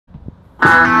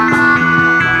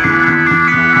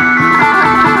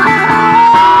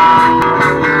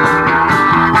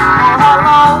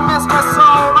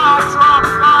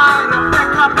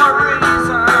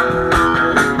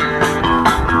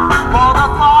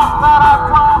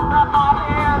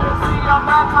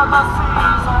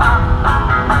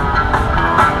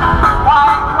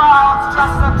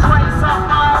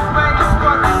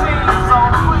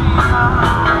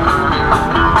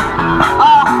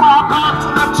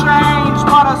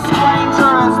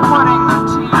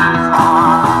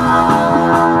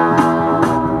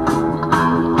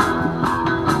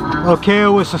Okay, it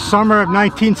was the summer of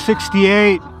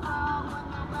 1968.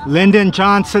 Lyndon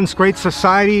Johnson's Great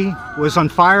Society was on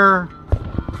fire.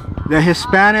 The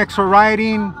Hispanics were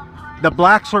rioting. The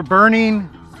blacks were burning.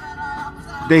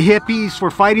 The hippies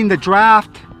were fighting the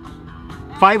draft.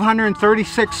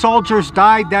 536 soldiers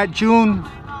died that June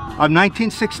of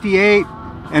 1968.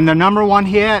 And the #1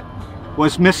 hit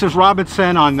was Mrs.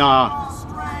 Robinson on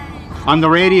the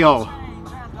radio.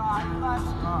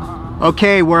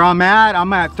 Okay, where I'm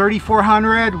at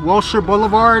 3400 Wilshire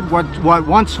Boulevard, what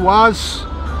once was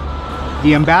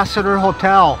the Ambassador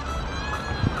Hotel.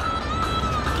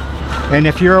 And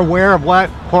if you're aware of what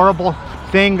horrible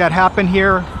thing that happened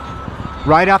here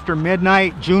right after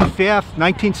midnight, June 5th,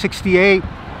 1968,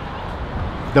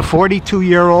 the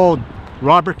 42-year-old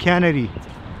Robert Kennedy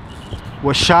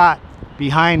was shot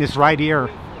behind his right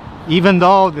ear, even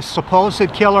though the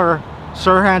supposed killer,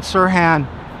 Sirhan,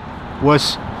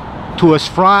 was to his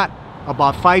front,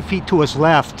 about 5 feet to his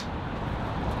left.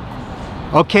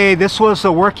 Okay, this was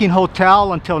a working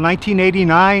hotel until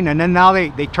 1989, and then now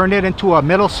they turned it into a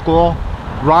middle school,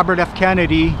 Robert F.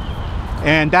 Kennedy.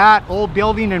 And that old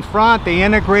building in front, they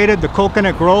integrated the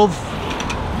Coconut Grove,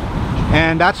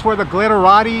 and that's where the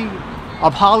glitterati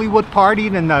of Hollywood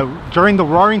partied during the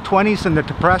Roaring 20s and the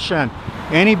Depression.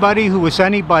 Anybody who was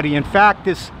anybody. In fact,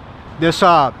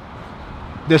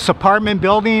 this apartment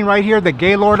building right here, the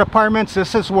Gaylord Apartments,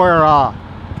 this is where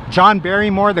John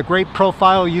Barrymore, the great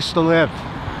profile, used to live.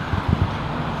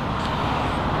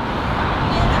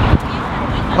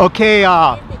 Okay,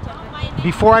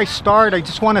 before I start, I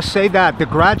just want to say that The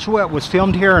Graduate was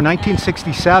filmed here in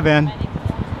 1967,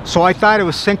 so I thought it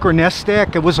was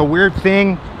synchronistic. It was a weird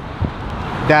thing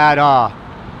that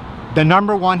the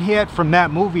 #1 hit from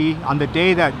that movie on the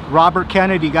day that Robert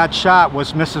Kennedy got shot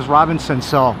was Mrs. Robinson.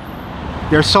 So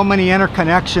there's so many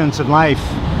interconnections in life.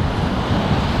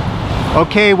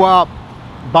 Okay, well,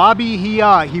 Bobby,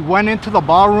 he went into the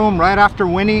ballroom right after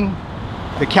winning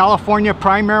the California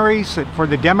primaries for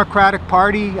the Democratic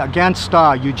Party against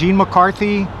Eugene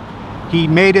McCarthy. He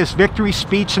made his victory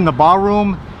speech in the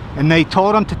ballroom, and they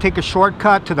told him to take a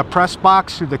shortcut to the press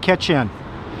box through the kitchen.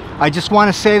 I just want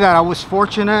to say that I was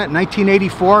fortunate in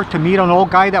 1984 to meet an old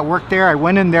guy that worked there. I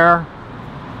went in there,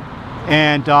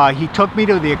 and he took me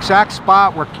to the exact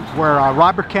spot where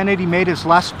Robert Kennedy made his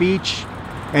last speech,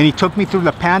 and he took me through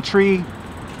the pantry.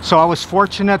 So I was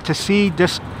fortunate to see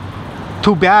this.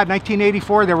 Too bad,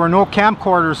 1984, there were no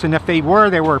camcorders, and if they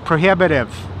were prohibitive.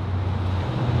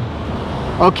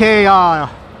 Okay,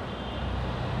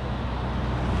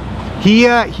 he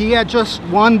had just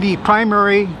won the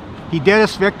primary. He did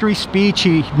his victory speech.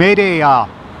 He made a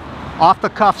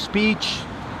off-the-cuff speech,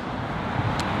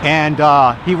 and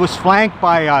he was flanked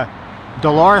by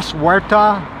Dolores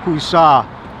Huerta, who's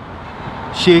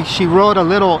she wrote a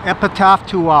little epitaph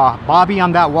to Bobby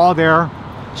on that wall there.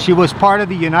 She was part of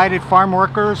the United Farm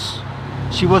Workers.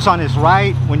 She was on his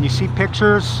right when you see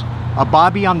pictures of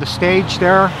Bobby on the stage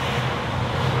there.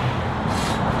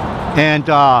 And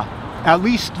at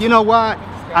least, you know what,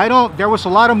 there was a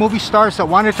lot of movie stars that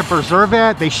wanted to preserve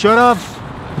it. They should have,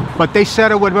 but they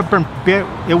said it would have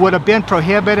been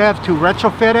prohibitive to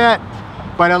retrofit it.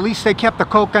 But at least they kept the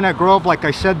Coconut Grove, like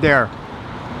I said there.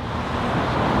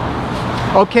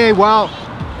 Okay, well,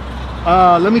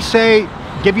 let me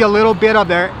give you a little bit of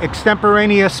the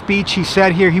extemporaneous speech he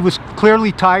said here. He was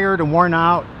clearly tired and worn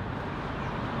out.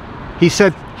 He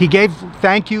said he gave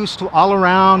thank yous to all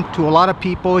around, to a lot of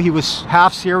people. He was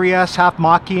half serious, half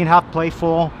mocking, half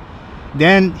playful.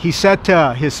 Then he said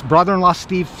to his brother-in-law,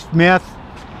 Steve Smith,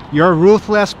 "You're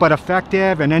ruthless but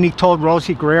effective." And then he told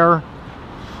Rosie Greer,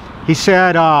 he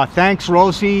said, "Thanks,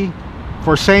 Rosie,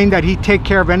 for saying that he'd take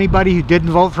care of anybody who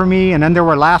didn't vote for me." And then there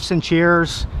were laughs and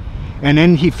cheers. And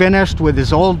then he finished with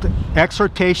his old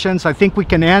exhortations. I think we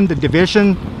can end the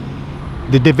divisions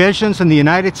in the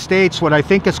United States. What I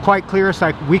think is quite clear is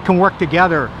that we can work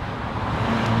together.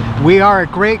 We are a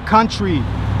great country,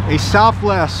 a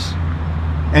selfless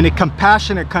and a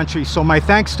compassionate country. So my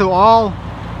thanks to all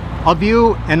of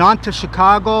you, and on to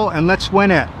Chicago, and let's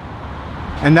win it.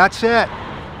 And that's it.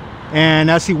 And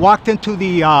as he walked into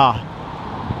the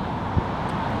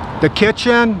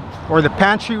kitchen, or the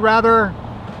pantry rather,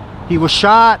 he was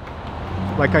shot.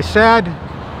 Like I said,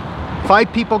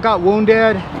 5 people got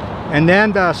wounded, and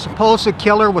then the supposed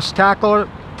killer was tackled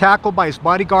by his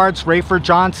bodyguards, Rayford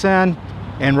Johnson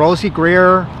and Rosie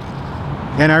Greer.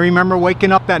 And I remember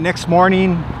waking up that next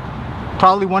morning,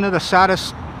 probably one of the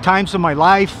saddest times of my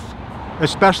life,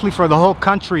 especially for the whole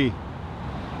country.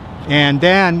 And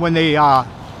then when they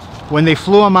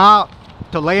flew him out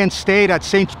to lay in state at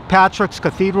St. Patrick's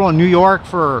Cathedral in New York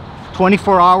for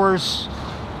 24 hours,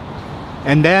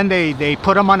 And then they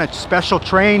put him on a special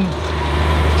train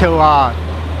to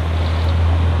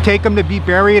take him to be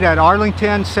buried at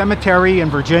Arlington Cemetery in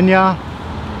Virginia.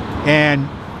 And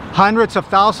hundreds of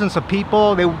thousands of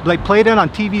people, they played it on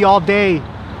TV all day.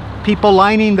 People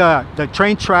lining the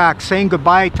train tracks saying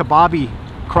goodbye to Bobby,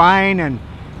 crying and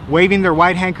waving their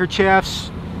white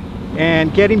handkerchiefs.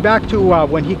 And getting back to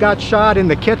when he got shot in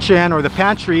the kitchen or the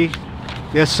pantry,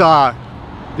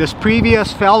 this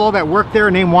previous fellow that worked there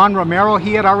named Juan Romero,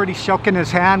 he had already shaken his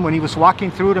hand when he was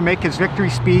walking through to make his victory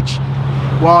speech.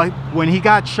 Well, when he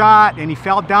got shot and he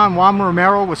fell down, Juan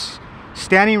Romero was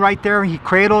standing right there. He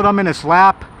cradled him in his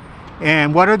lap.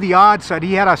 And what are the odds that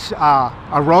he had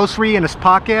a rosary in his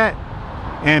pocket?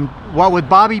 And what with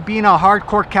Bobby being a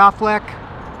hardcore Catholic,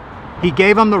 he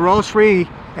gave him the rosary,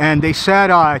 and they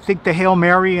said, I think the Hail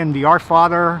Mary and the Our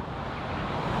Father.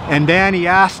 And then he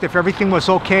asked if everything was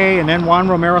okay, and then Juan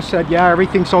Romero said, yeah,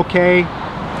 everything's okay.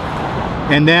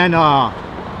 And then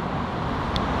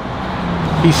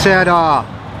he said,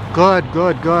 good,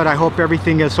 I hope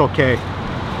everything is okay.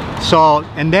 So,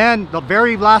 and then the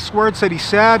very last words that he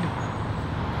said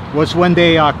was when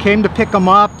they came to pick him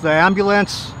up, the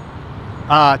ambulance,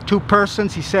 2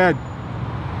 persons, he said,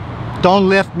 don't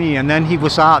lift me, and then he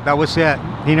was out. That was it.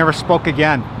 He never spoke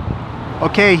again.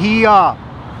 Okay, he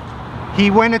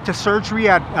went into surgery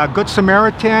at Good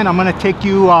Samaritan. I'm going to take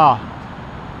you, I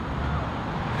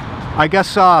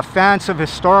guess, fans of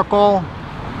historical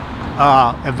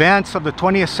events of the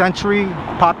 20th century,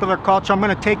 popular culture. I'm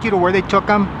going to take you to where they took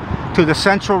him, to the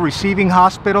Central Receiving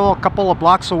Hospital, a couple of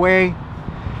blocks away,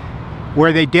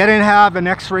 where they didn't have an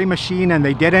x-ray machine and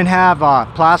they didn't have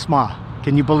plasma.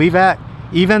 Can you believe that?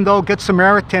 Even though Good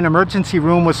Samaritan emergency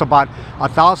room was about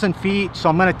 1,000 feet. So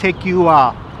I'm going to take you,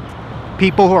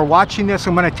 people who are watching this,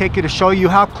 I'm going to take you to show you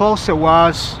how close it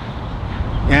was.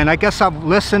 And I guess I've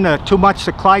listened too much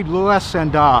to Clyde Lewis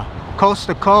and Coast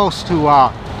to Coast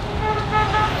to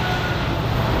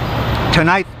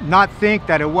not think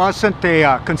that it wasn't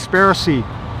a conspiracy.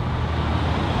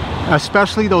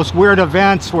 Especially those weird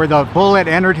events where the bullet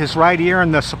entered his right ear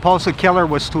and the supposed killer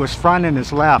was to his front and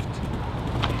his left.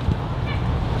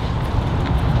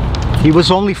 He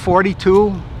was only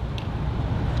 42,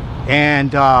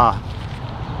 and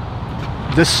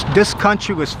this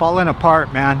country was falling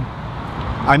apart, man.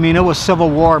 I mean, it was civil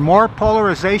war, more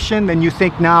polarization than you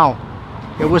think now.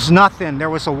 It was nothing. There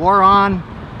was a war on,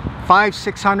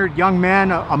 500-600 young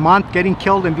men a month getting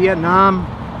killed in Vietnam,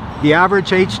 the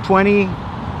average age 20.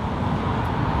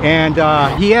 And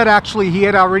he had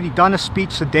already done a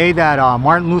speech the day that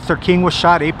Martin Luther King was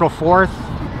shot, April 4th.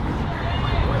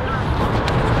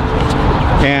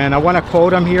 And I want to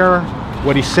quote him here,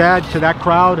 what he said to that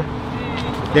crowd.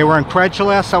 They were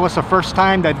incredulous. That was the first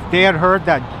time that they had heard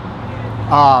that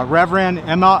Reverend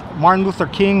Martin Luther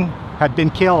King had been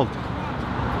killed.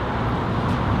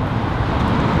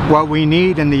 What we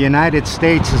need in the United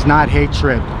States is not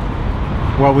hatred.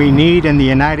 What we need in the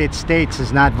United States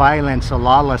is not violence or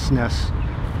lawlessness,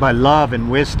 but love and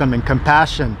wisdom and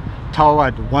compassion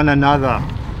toward one another,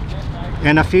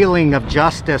 and a feeling of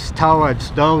justice towards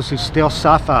those who still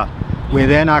suffer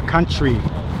within our country,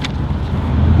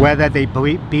 whether they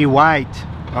be white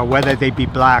or whether they be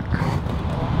black.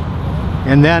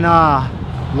 And then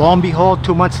lo and behold,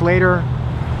 2 months later,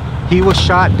 he was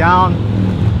shot down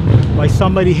by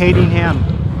somebody hating him.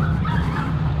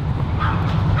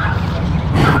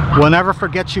 We'll never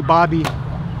forget you, Bobby.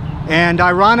 And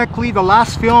ironically, the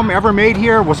last film ever made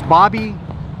here was Bobby.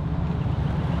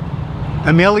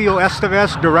 Emilio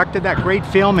Estevez directed that great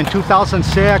film in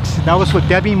 2006. That was with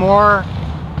Debbie Moore.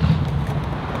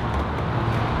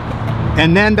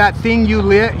 And then that thing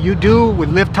you do with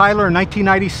Liv Tyler in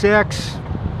 1996,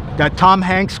 that Tom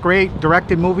Hanks great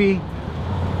directed movie.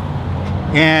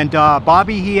 And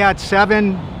Bobby, he had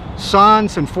 7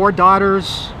 sons and 4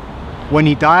 daughters when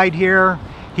he died here.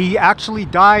 He actually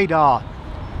died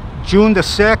June the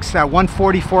 6th at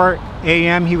 1:44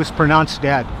 a.m. He was pronounced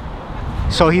dead.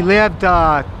 So he lived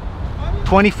about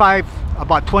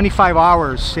 25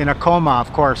 hours in a coma,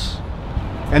 of course.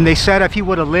 And they said if he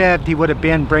would have lived, he would have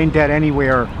been brain dead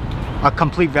anywhere, a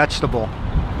complete vegetable.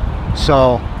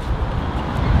 So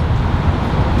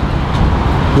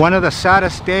one of the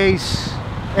saddest days,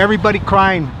 everybody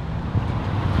crying.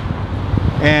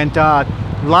 And a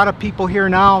lot of people here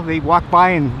now, they walk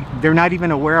by and they're not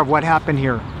even aware of what happened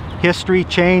here. History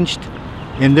changed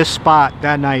in this spot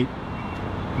that night.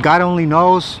 God only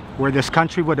knows where this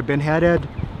country would have been headed.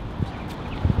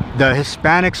 The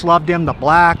Hispanics loved him, the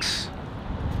blacks.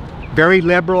 Very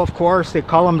liberal, of course. They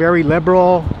call him very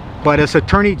liberal. But as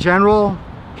Attorney General,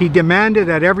 he demanded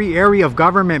that every area of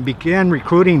government begin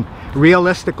recruiting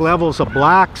realistic levels of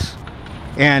blacks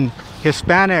and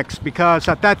Hispanics, because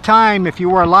at that time, if you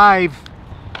were alive,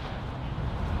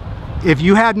 if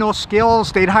you had no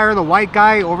skills, they'd hire the white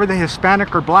guy over the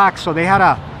Hispanic or black. So they had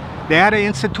to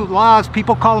institute laws.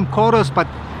 People call them quotas, but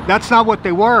that's not what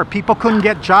they were. People couldn't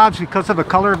get jobs because of the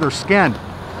color of their skin.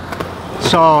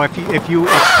 So if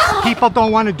people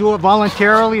don't want to do it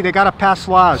voluntarily, they got to pass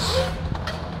laws.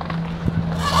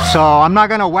 So I'm not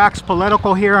going to wax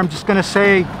political here. I'm just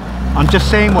saying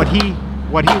what he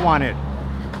wanted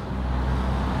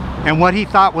and what he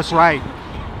thought was right.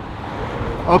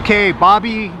 Okay,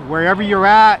 Bobby, wherever you're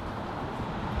at,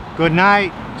 good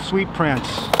night, sweet prince.